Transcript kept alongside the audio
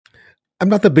I'm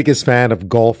not the biggest fan of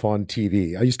golf on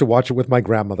TV. I used to watch it with my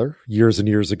grandmother years and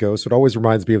years ago, so it always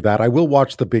reminds me of that. I will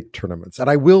watch the big tournaments, and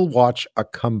I will watch a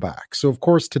comeback. So, of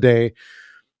course, today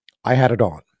I had it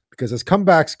on because as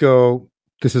comebacks go,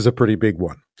 this is a pretty big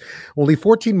one. Only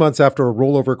 14 months after a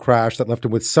rollover crash that left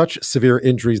him with such severe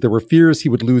injuries, there were fears he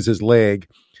would lose his leg.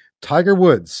 Tiger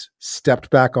Woods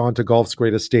stepped back onto golf's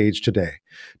greatest stage today.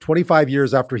 25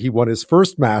 years after he won his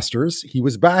first Masters, he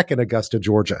was back in Augusta,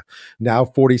 Georgia. Now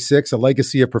 46, a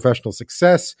legacy of professional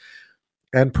success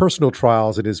and personal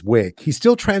trials in his wake. He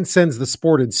still transcends the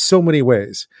sport in so many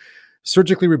ways.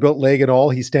 Surgically rebuilt leg and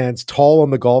all, he stands tall on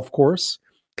the golf course.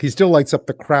 He still lights up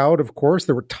the crowd, of course.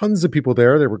 There were tons of people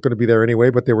there. They were going to be there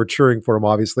anyway, but they were cheering for him,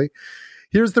 obviously.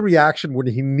 Here's the reaction when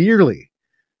he nearly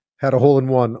had a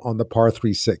hole-in-one on the par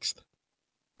 3 sixth.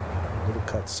 Little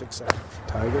cut 6 out for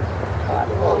Tiger.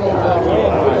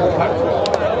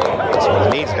 So he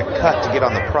needs to cut to get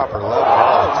on the proper level.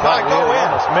 Oh, it's got to go in.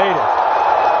 Almost made it.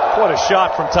 What a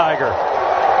shot from Tiger.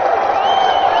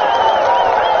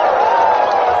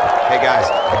 Hey, guys,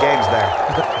 the game's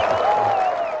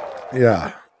there.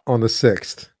 Yeah, on the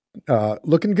 6th.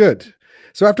 Looking good.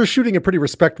 So after shooting a pretty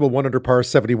respectable 1 under par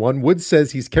 71, Woods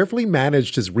says he's carefully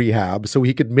managed his rehab so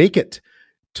he could make it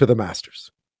to the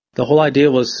Masters. The whole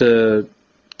idea was to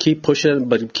keep pushing,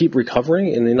 but keep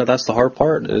recovering. And, that's the hard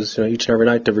part is, each and every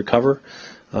night to recover.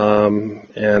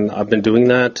 And I've been doing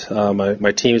that.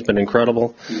 My team's been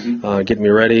incredible, getting me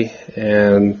ready.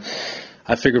 And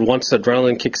I figured once the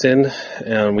adrenaline kicks in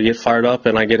and we get fired up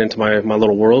and I get into my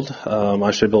little world,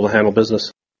 I should be able to handle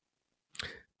business.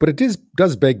 But it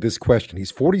does beg this question. He's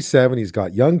 47. He's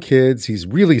got young kids. He's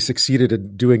really succeeded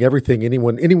in doing everything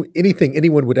anything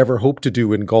anyone would ever hope to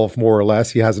do in golf, more or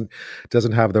less. He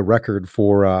doesn't have the record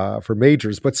for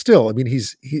majors, but still,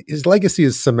 his legacy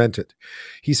is cemented.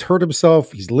 He's hurt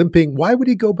himself. He's limping. Why would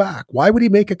he go back? Why would he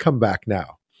make a comeback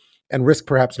now and risk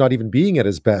perhaps not even being at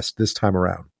his best this time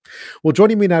around? Well,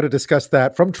 joining me now to discuss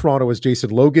that from Toronto is Jason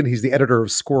Logan. He's the editor of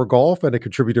SCOREGolf and a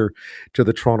contributor to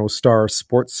the Toronto Star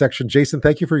sports section. Jason,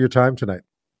 thank you for your time tonight.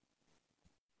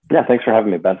 Yeah, thanks for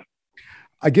having me, Ben.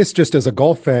 I guess just as a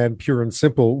golf fan, pure and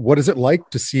simple, what is it like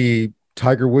to see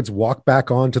Tiger Woods walk back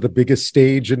onto the biggest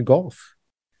stage in golf?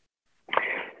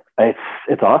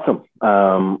 It's awesome.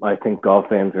 I think golf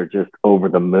fans are just over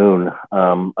the moon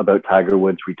about Tiger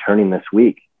Woods returning this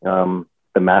week. The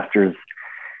Masters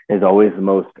is always the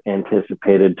most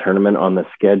anticipated tournament on the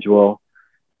schedule.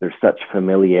 There's such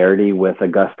familiarity with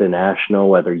Augusta National,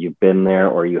 whether you've been there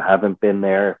or you haven't been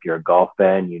there. If you're a golf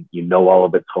fan, you know all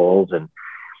of its holes and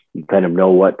you kind of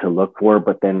know what to look for.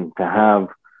 But then to have,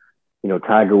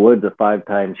 Tiger Woods, a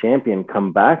 5-time champion,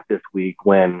 come back this week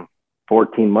when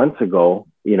 14 months ago,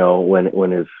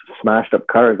 when his smashed up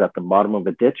car is at the bottom of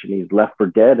a ditch and he's left for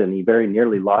dead and he very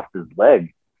nearly lost his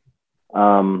leg.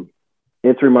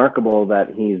 It's remarkable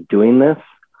that he's doing this.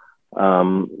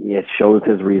 It shows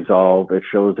his resolve. It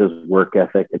shows his work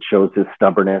ethic. It shows his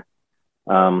stubbornness.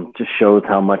 Just shows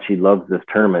how much he loves this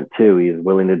tournament too. He's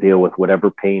willing to deal with whatever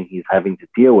pain he's having to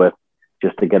deal with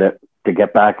just to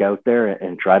get back out there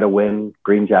and try to win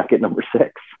green jacket number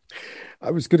 6. I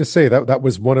was going to say that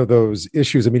was one of those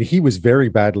issues. He was very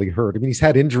badly hurt. He's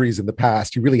had injuries in the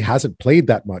past. He really hasn't played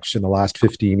that much in the last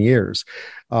 15 years.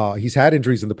 He's had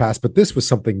injuries in the past, but this was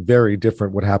something very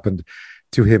different, what happened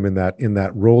to him in that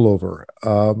rollover.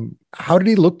 How did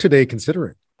he look today,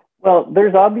 considering? Well,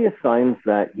 there's obvious signs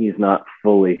that he's not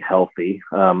fully healthy.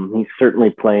 He's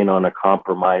certainly playing on a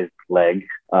compromised leg.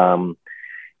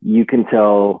 You can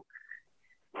tell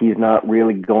he's not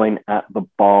really going at the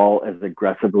ball as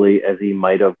aggressively as he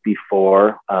might have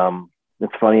before.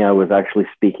 It's funny, I was actually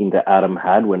speaking to Adam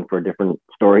Hadwin for a different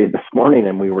story this morning,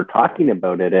 and we were talking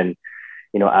about it. And,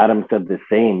 Adam said the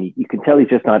same. You can tell he's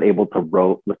just not able to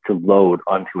load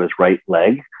onto his right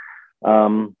leg.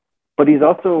 But he's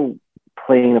also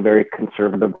playing a very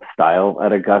conservative style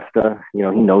at Augusta. He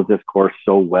knows this course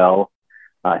so well.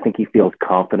 I think he feels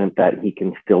confident that he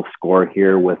can still score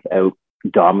here without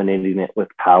dominating it with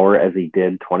power as he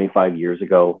did 25 years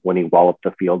ago when he walloped the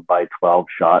field by 12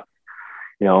 shots.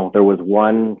 There was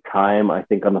one time, I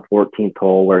think on the 14th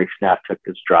hole, where he snap took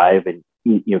his drive and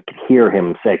you could hear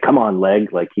him say, "Come on,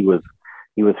 leg." Like he was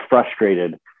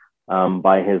frustrated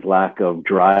by his lack of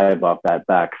drive off that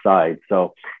backside.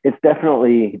 So it's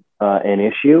definitely an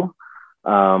issue.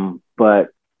 But,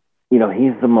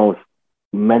 he's the most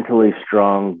mentally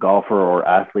strong golfer or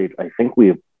athlete I think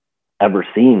we've ever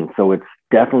seen. So it's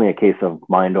definitely a case of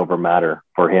mind over matter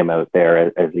for him out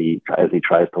there as he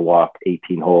tries to walk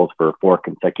 18 holes for 4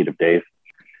 consecutive days.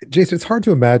 Jason, it's hard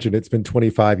to imagine it's been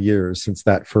 25 years since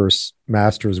that first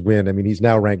Masters win. I mean, he's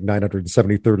now ranked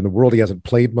 973rd in the world. He hasn't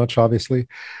played much, obviously,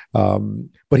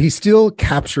 but he still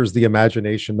captures the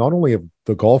imagination, not only of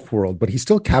the golf world, but he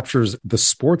still captures the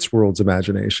sports world's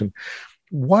imagination.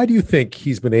 Why do you think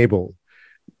he's been able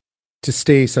to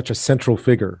stay such a central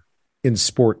figure in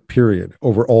sport, period,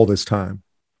 over all this time?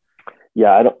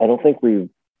 Yeah, I don't think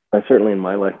certainly in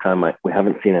my lifetime, we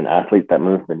haven't seen an athlete that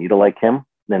moves the needle like him.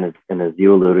 And as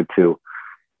you alluded to,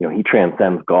 he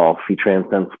transcends golf. He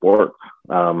transcends sports.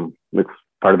 It's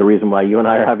part of the reason why you and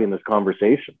I are having this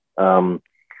conversation.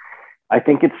 I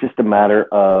think it's just a matter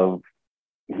of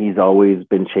he's always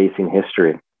been chasing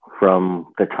history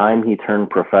from the time he turned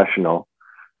professional,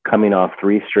 coming off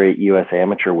 3 straight U.S.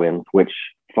 amateur wins, which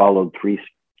followed three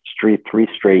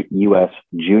straight U.S.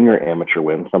 junior amateur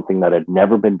wins, something that had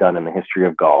never been done in the history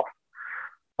of golf.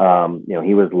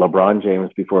 He was LeBron James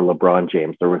before LeBron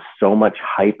James. There was so much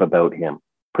hype about him,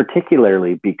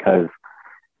 particularly because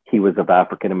he was of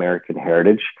African-American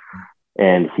heritage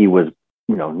and he was,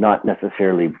 not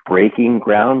necessarily breaking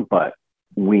ground, but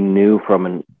we knew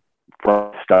from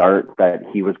the start that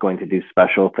he was going to do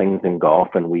special things in golf.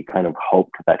 And we kind of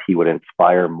hoped that he would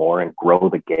inspire more and grow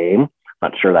the game.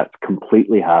 Not sure that's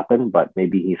completely happened, but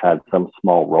maybe he's had some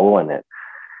small role in it.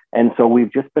 And so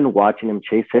we've just been watching him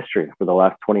chase history for the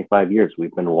last 25 years.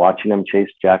 We've been watching him chase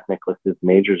Jack Nicklaus's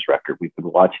majors record. We've been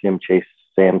watching him chase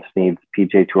Sam Snead's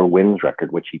PGA Tour wins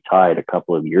record, which he tied a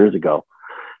couple of years ago.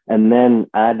 And then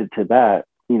added to that,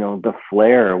 the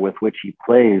flair with which he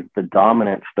plays, the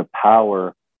dominance, the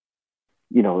power,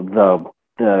 the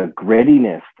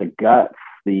grittiness, the guts,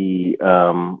 the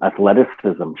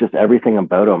athleticism, just everything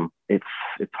about him. It's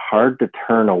hard to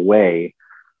turn away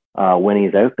when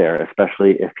he's out there,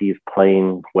 especially if he's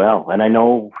playing well. And I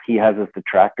know he has his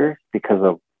detractors because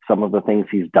of some of the things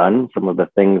he's done, some of the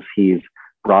things he's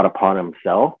brought upon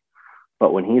himself.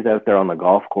 But when he's out there on the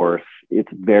golf course,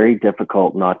 it's very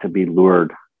difficult not to be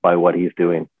lured by what he's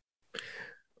doing.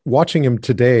 Watching him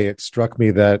today, it struck me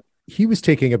that he was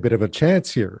taking a bit of a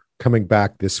chance here, coming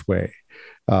back this way,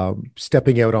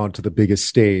 stepping out onto the biggest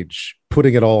stage,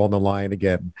 putting it all on the line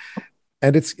again.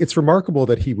 And it's remarkable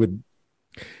that he would,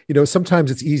 sometimes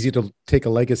it's easy to take a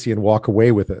legacy and walk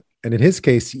away with it. And in his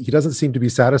case, he doesn't seem to be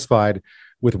satisfied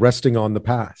with resting on the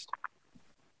past.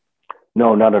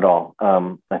 No, not at all.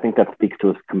 I think that speaks to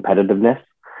his competitiveness,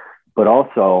 but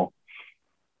also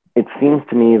it seems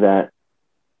to me that,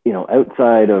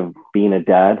 outside of being a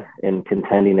dad and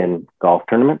contending in golf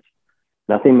tournaments,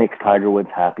 nothing makes Tiger Woods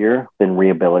happier than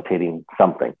rehabilitating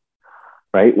something,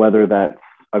 right? Whether that's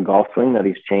a golf swing that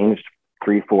he's changed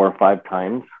 3, 4, 5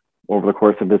 times over the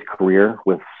course of his career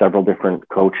with several different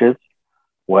coaches,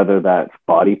 whether that's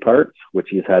body parts, which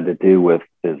he's had to do with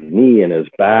his knee and his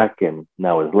back and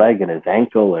now his leg and his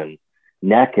ankle and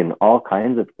neck and all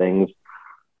kinds of things,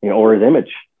 or his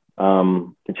image.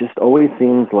 It just always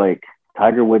seems like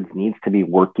Tiger Woods needs to be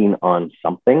working on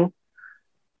something.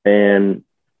 And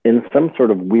in some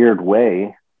sort of weird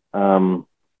way,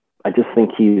 I just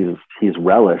think he's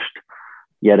relished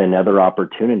yet another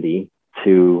opportunity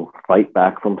to fight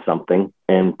back from something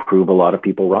and prove a lot of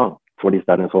people wrong. It's what he's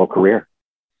done his whole career.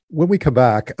 When we come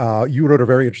back, you wrote a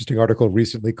very interesting article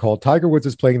recently called "Tiger Woods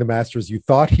is Playing the Masters You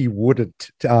Thought He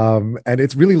Wouldn't." And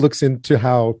it really looks into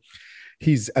how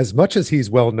he's, as much as he's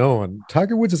well known,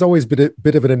 Tiger Woods has always been a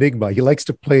bit of an enigma. He likes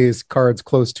to play his cards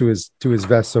close to his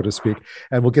vest, so to speak.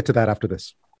 And we'll get to that after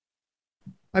this.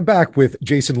 I'm back with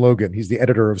Jason Logan. He's the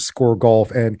editor of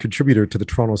SCOREGolf and contributor to the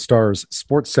Toronto Star's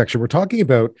sports section. We're talking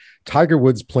about Tiger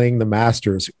Woods playing the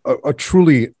Masters, a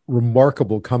truly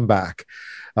remarkable comeback.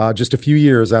 Just a few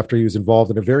years after he was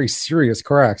involved in a very serious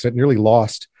car accident, nearly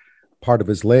lost part of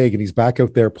his leg, and he's back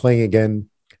out there playing again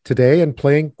today and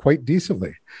playing quite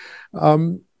decently.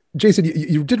 Jason,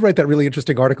 you did write that really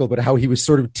interesting article about how he was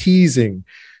sort of teasing.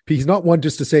 He's not one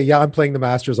just to say, yeah, I'm playing the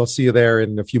Masters, I'll see you there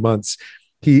in a few months.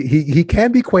 He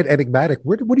can be quite enigmatic.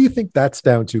 What do you think that's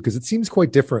down to? Because it seems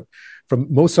quite different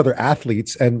from most other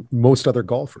athletes and most other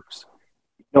golfers.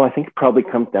 No, I think it probably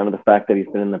comes down to the fact that he's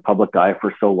been in the public eye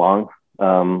for so long.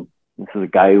 This is a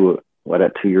guy who,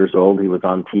 at 2 years old, he was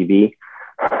on TV,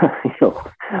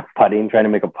 putting, trying to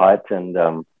make a putt.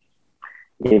 And,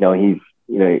 he's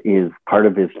part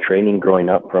of his training growing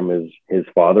up from his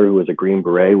father, who was a Green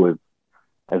Beret, was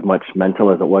as much mental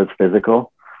as it was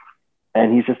physical.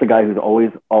 And he's just a guy who's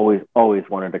always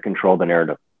wanted to control the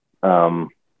narrative.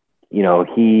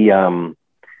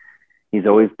 He's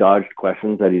always dodged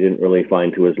questions that he didn't really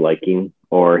find to his liking,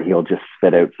 or he'll just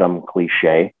spit out some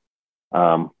cliche.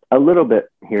 A little bit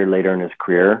here later in his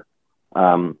career,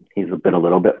 he's been a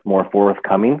little bit more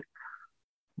forthcoming.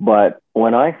 But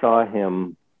when I saw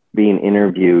him being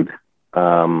interviewed,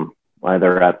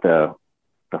 either at the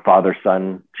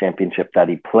father-son championship that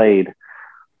he played,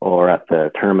 or at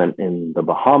the tournament in the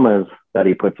Bahamas that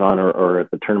he puts on, or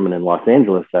at the tournament in Los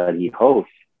Angeles that he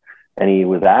hosts, and he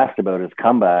was asked about his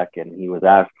comeback, and he was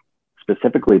asked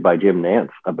specifically by Jim Nantz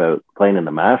about playing in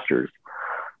the Masters.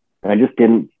 And I just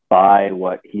didn't buy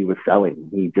what he was selling.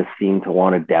 He just seemed to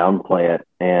want to downplay it.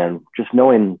 And just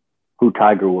knowing who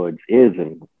Tiger Woods is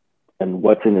and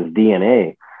what's in his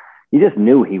DNA, you just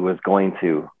knew he was going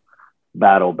to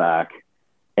battle back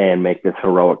and make this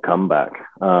heroic comeback.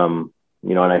 And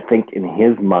I think in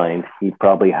his mind, he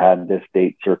probably had this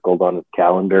date circled on his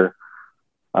calendar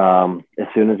as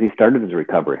soon as he started his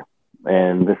recovery.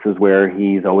 And this is where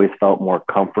he's always felt most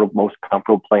comfortable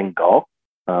playing golf,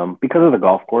 because of the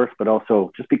golf course, but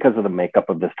also just because of the makeup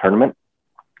of this tournament.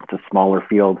 It's a smaller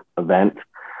field event.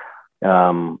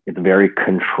 It's very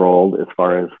controlled as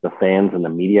far as the fans and the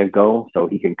media go, so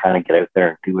he can kind of get out there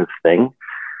and do his thing.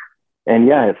 And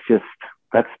yeah,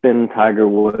 that's been Tiger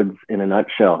Woods in a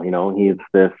nutshell. He's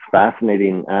this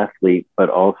fascinating athlete, but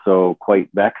also quite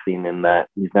vexing in that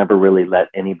he's never really let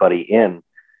anybody in.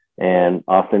 And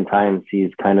oftentimes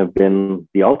he's kind of been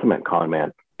the ultimate con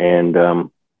man. And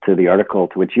to the article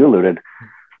to which you alluded,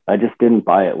 I just didn't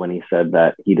buy it when he said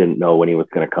that he didn't know when he was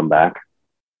going to come back.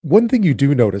 One thing you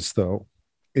do notice, though,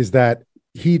 is that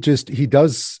he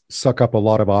does suck up a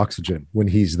lot of oxygen when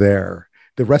he's there.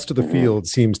 The rest of the field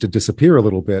seems to disappear a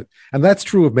little bit. And that's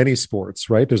true of many sports,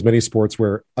 right? There's many sports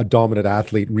where a dominant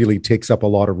athlete really takes up a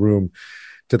lot of room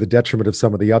to the detriment of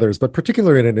some of the others, but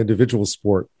particularly in an individual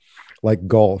sport like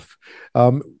golf.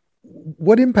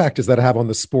 What impact does that have on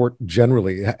the sport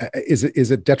generally? Is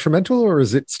it detrimental, or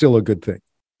is it still a good thing?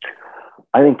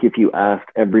 I think if you asked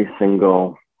every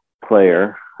single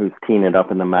player who's teeing it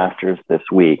up in the Masters this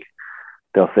week,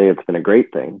 they'll say it's been a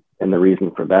great thing. And the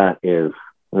reason for that is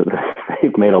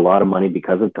they've made a lot of money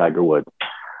because of Tiger Woods.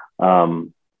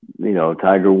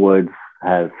 Tiger Woods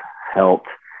has helped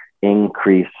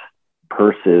increase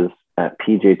purses at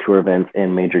PGA Tour events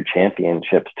and major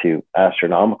championships to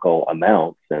astronomical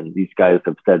amounts. And these guys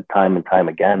have said time and time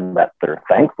again that they're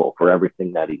thankful for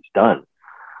everything that he's done.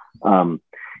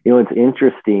 It's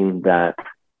interesting that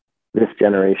this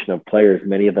generation of players,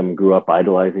 many of them grew up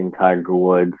idolizing Tiger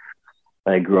Woods.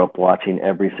 They grew up watching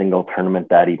every single tournament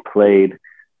that he played.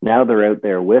 Now they're out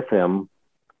there with him.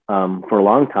 For a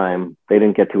long time, they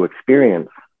didn't get to experience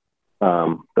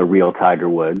the real Tiger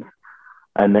Woods.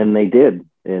 And then they did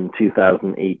in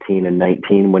 2018 and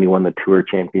 19 when he won the Tour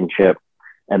Championship,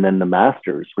 and then the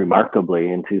Masters,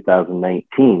 remarkably, in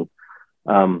 2019.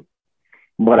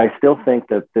 But I still think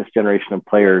that this generation of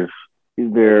players,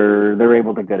 they're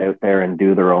able to get out there and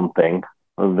do their own thing.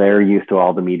 They're used to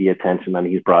all the media attention that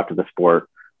he's brought to the sport.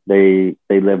 They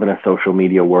live in a social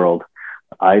media world.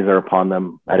 Eyes are upon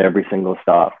them at every single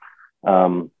stop.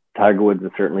 Tiger Woods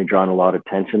has certainly drawn a lot of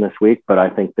attention this week, but I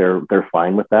think they're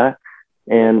fine with that.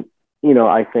 And,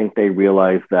 I think they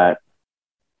realize that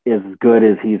as good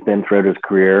as he's been throughout his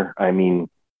career,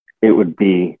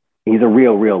 he's a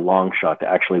real long shot to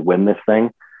actually win this thing.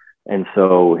 And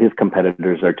so his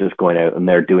competitors are just going out and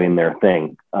they're doing their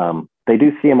thing. They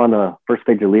do see him on the first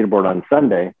page of the leaderboard on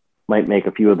Sunday, might make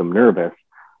a few of them nervous,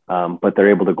 but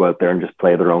they're able to go out there and just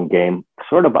play their own game,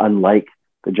 sort of unlike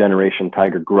the generation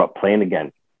Tiger grew up playing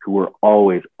against, who were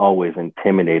always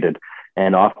intimidated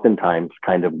and oftentimes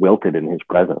kind of wilted in his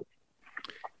presence.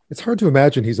 It's hard to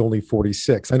imagine he's only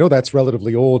 46. I know that's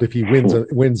relatively old if he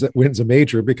wins a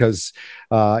major, because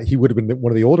he would have been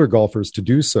one of the older golfers to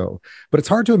do so. But it's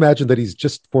hard to imagine that he's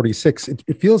just 46.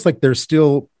 It feels like there's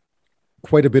still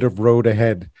quite a bit of road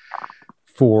ahead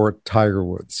for Tiger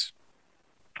Woods.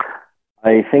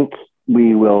 I think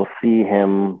we will see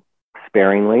him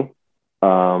sparingly.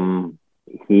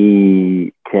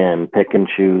 He can pick and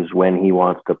choose when he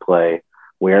wants to play,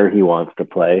 where he wants to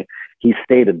play. He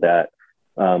stated that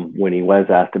when he was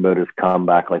asked about his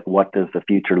comeback, like, what does the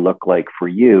future look like for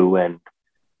you? And,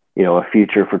 a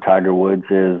future for Tiger Woods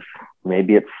is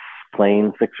maybe it's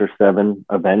playing 6 or 7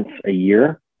 events a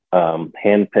year,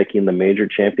 handpicking the major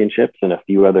championships and a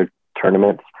few other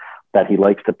tournaments that he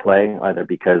likes to play, either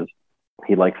because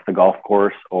he likes the golf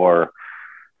course or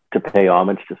to pay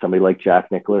homage to somebody like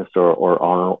Jack Nicklaus or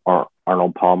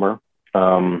Arnold Palmer.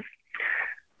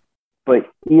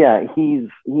 But yeah, he's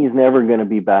never going to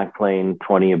be back playing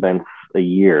 20 events a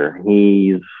year.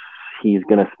 He's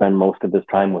going to spend most of his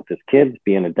time with his kids,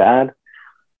 being a dad.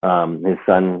 His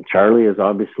son, Charlie, is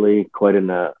obviously quite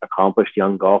an accomplished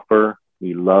young golfer.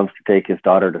 He loves to take his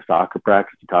daughter to soccer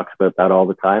practice. He talks about that all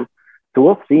the time. So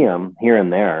we'll see him here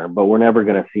and there, but we're never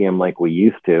going to see him like we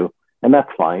used to. And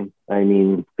that's fine. I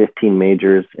mean, 15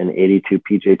 majors and 82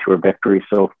 PGA Tour victories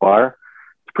so far.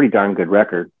 It's a pretty darn good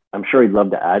record. I'm sure he'd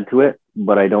love to add to it,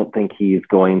 but I don't think he's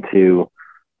going to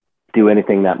do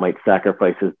anything that might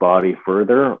sacrifice his body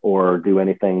further or do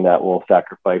anything that will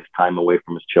sacrifice time away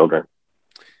from his children.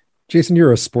 Jason,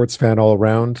 you're a sports fan all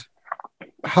around.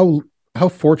 How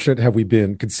fortunate have we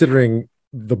been, considering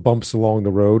the bumps along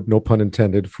the road, no pun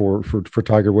intended, for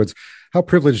Tiger Woods? How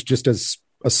privileged, just as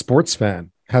a sports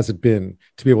fan, has it been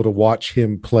to be able to watch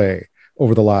him play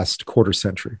over the last quarter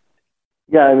century?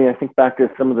 Yeah, I mean, I think back to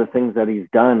some of the things that he's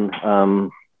done.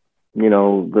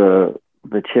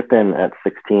 The chip in at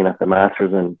 16 at the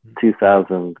Masters in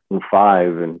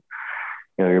 2005, and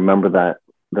you remember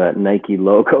that Nike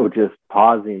logo just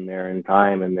pausing there in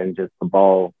time, and then just the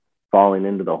ball falling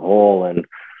into the hole, and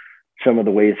some of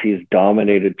the ways he's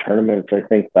dominated tournaments. I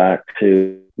think back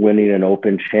to winning an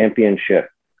Open championship,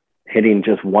 hitting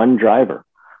just one driver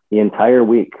the entire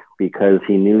week because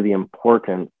he knew the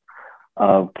importance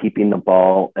of keeping the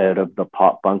ball out of the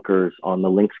pot bunkers on the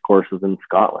links courses in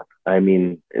Scotland. I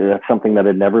mean, that's something that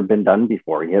had never been done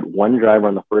before. He hit one driver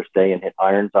on the first day and hit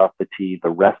irons off the tee. The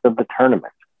rest of the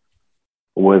tournament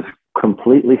was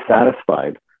completely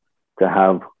satisfied to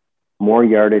have more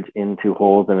yardage into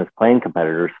holes than his playing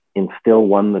competitors and still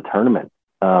won the tournament.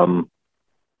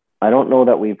 I don't know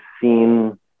that we've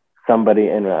seen somebody,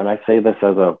 and I say this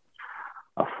as a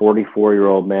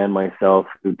 44-year-old man myself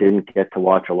who didn't get to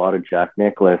watch a lot of Jack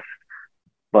Nicklaus,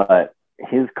 but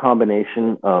his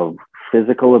combination of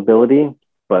physical ability,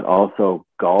 but also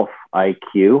golf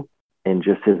IQ and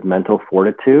just his mental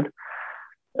fortitude,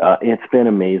 it's been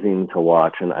amazing to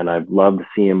watch. And I've loved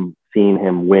seeing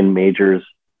him win majors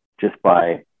just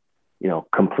by,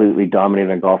 completely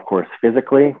dominating a golf course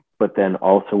physically, but then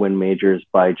also win majors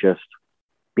by just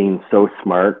being so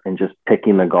smart and just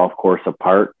picking the golf course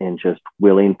apart and just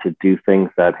willing to do things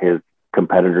that his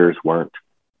competitors weren't.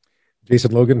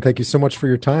 Jason Logan, thank you so much for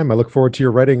your time. I look forward to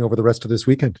your writing over the rest of this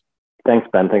weekend. Thanks,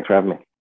 Ben. Thanks for having me.